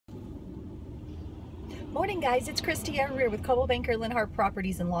Morning guys, it's Christy over here with Coldwell Banker Linhart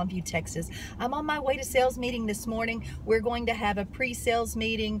Properties in Longview, Texas. I'm on my way to sales meeting this morning. We're going to have a pre-sales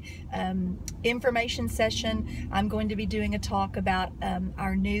meeting, information session. I'm going to be doing a talk about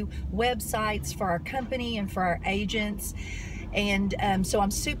our new websites for our company and for our agents. And so I'm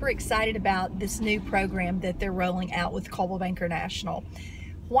super excited about this new program that they're rolling out with Coldwell Banker National.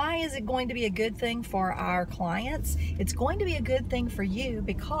 Why is it going to be a good thing for our clients? It's going to be a good thing for you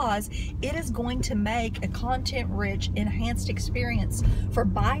because it is going to make a content-rich, enhanced experience for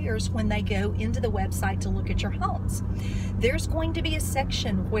buyers when they go into the website to look at your homes. There's going to be a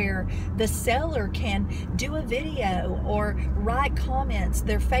section where the seller can do a video or write comments,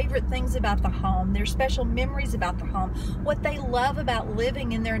 their favorite things about the home, their special memories about the home, what they love about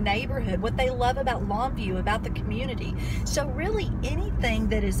living in their neighborhood, what they love about Longview, about the community. So really anything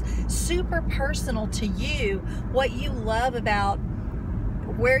that is super personal to you, what you love about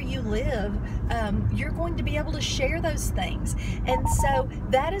where you live, you're going to be able to share those things. And so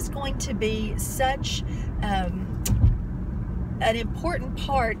that is going to be such an important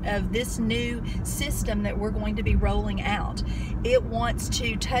part of this new system that we're going to be rolling out. It wants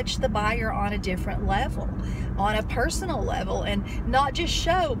to touch the buyer on a different level, on a personal level, and not just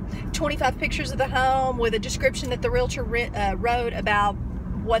show 25 pictures of the home with a description that the realtor wrote about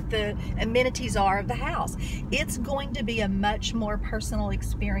what the amenities are of the house. It's going to be a much more personal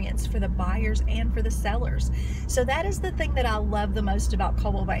experience for the buyers and for the sellers. So that is the thing that I love the most about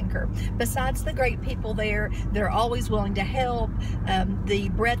Coldwell Banker. Besides the great people there, they're always willing to help. The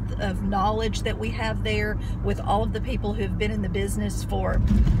breadth of knowledge that we have there with all of the people who've been in the business for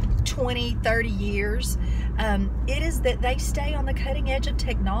 20, 30 years, it is that they stay on the cutting edge of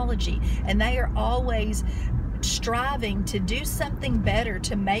technology, and they are always striving to do something better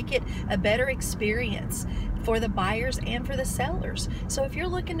to make it a better experience for the buyers and for the sellers. So if you're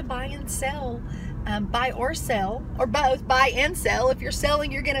looking to buy and sell, buy or sell, or both, buy and sell. If you're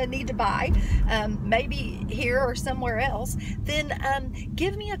selling, you're going to need to buy, maybe here or somewhere else, then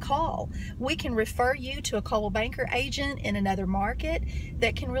give me a call. We can refer you to a Coldwell Banker agent in another market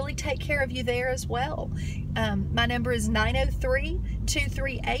that can really take care of you there as well. My number is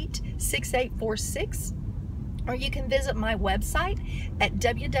 903-238-6846. Or you can visit my website at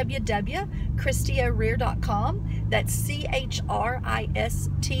www.christyorear.com. That's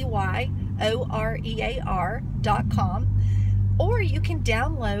CHRISTYOREAR.com. Or you can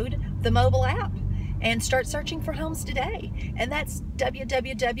download the mobile app and start searching for homes today. And that's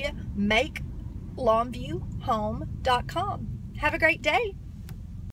www.makelongviewhome.com. Have a great day.